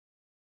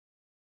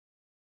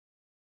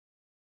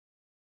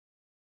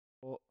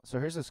Well, so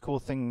here's this cool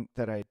thing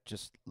that I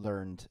just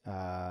learned,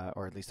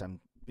 or at least I'm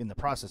in the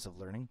process of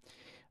learning,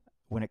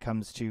 when it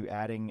comes to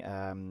adding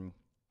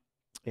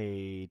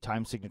a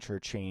time signature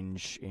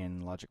change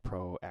in Logic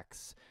Pro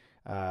X.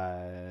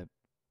 I'm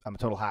a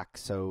total hack,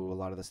 so a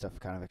lot of this stuff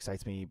kind of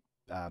excites me,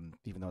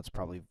 even though it's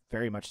probably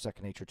very much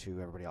second nature to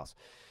everybody else.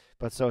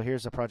 But so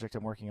here's a project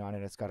I'm working on,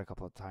 and it's got a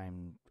couple of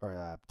time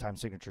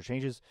signature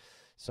changes.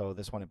 So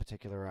this one in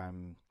particular,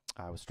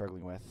 I was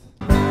struggling with.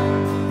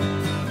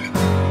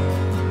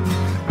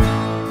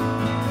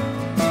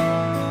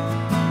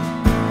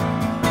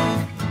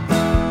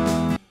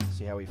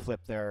 See how we flip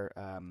there?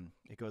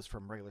 It goes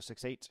from regular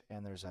 6/8,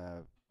 and there's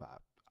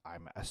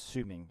I'm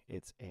assuming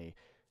it's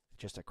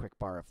just a quick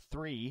bar of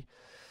 3.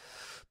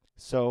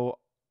 So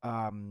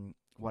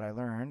what I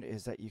learned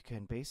is that you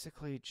can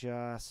basically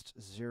just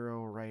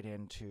zero right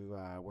into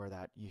where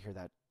that you hear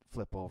that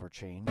flip over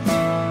change.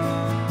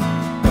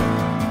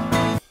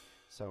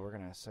 So we're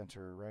going to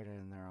center right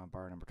in there on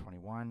bar number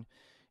 21.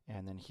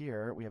 And then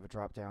here we have a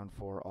drop down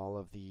for all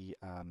of the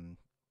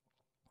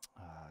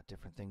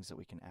different things that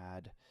we can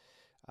add.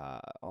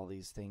 All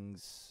these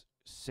things,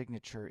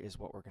 signature is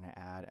what we're going to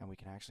add, and we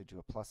can actually do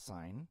a plus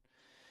sign.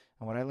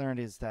 And what I learned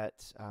is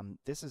that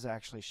this is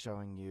actually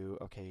showing you,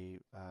 okay,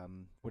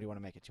 what do you want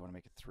to make it? Do you want to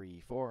make it 3,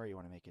 4? You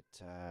want to make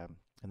it,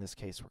 in this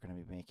case, we're going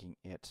to be making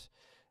it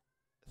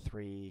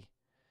 3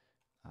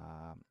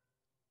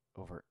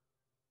 over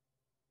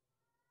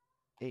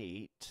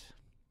 8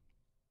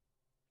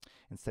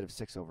 instead of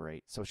 6 over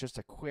 8. So it's just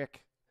a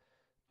quick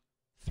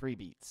 3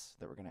 beats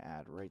that we're going to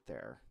add right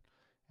there.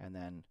 And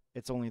then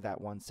it's only that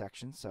one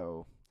section,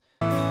 so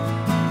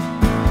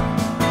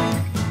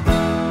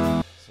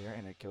here,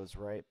 and it goes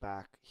right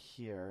back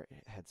here.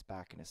 It heads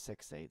back into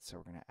 6/8. So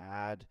we're going to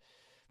add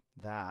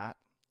that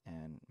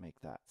and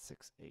make that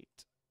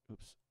 6/8.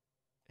 Oops,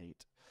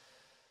 8.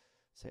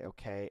 Say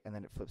OK, and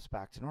then it flips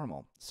back to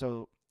normal.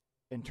 So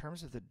in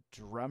terms of the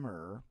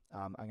drummer,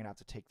 I'm going to have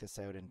to take this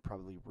out and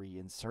probably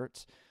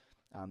reinsert.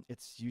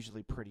 It's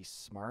usually pretty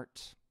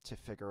smart to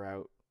figure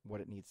out what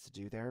it needs to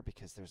do there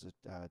because there's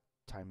a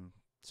time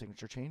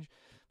signature change.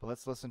 But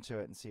let's listen to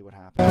it and see what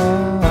happens.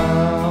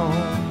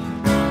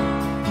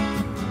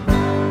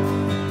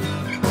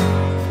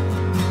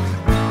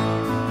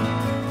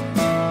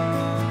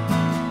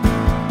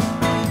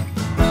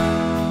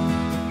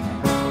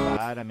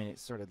 I mean, it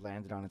sort of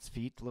landed on its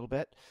feet a little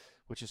bit,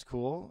 which is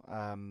cool.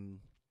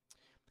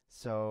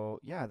 So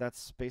yeah,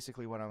 that's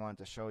basically what I wanted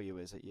to show you,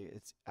 is that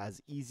it's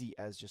as easy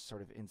as just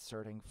sort of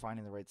inserting,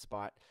 finding the right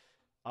spot.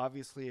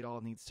 Obviously, it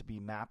all needs to be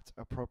mapped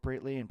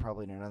appropriately, and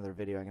probably in another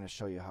video I'm going to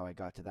show you how I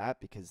got to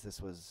that, because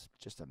this was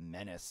just a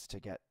menace to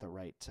get the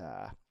right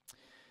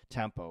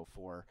tempo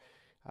for,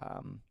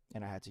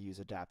 and I had to use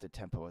adapted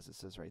tempo as it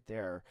says right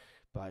there,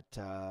 but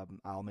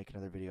I'll make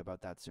another video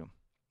about that soon.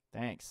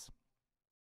 Thanks.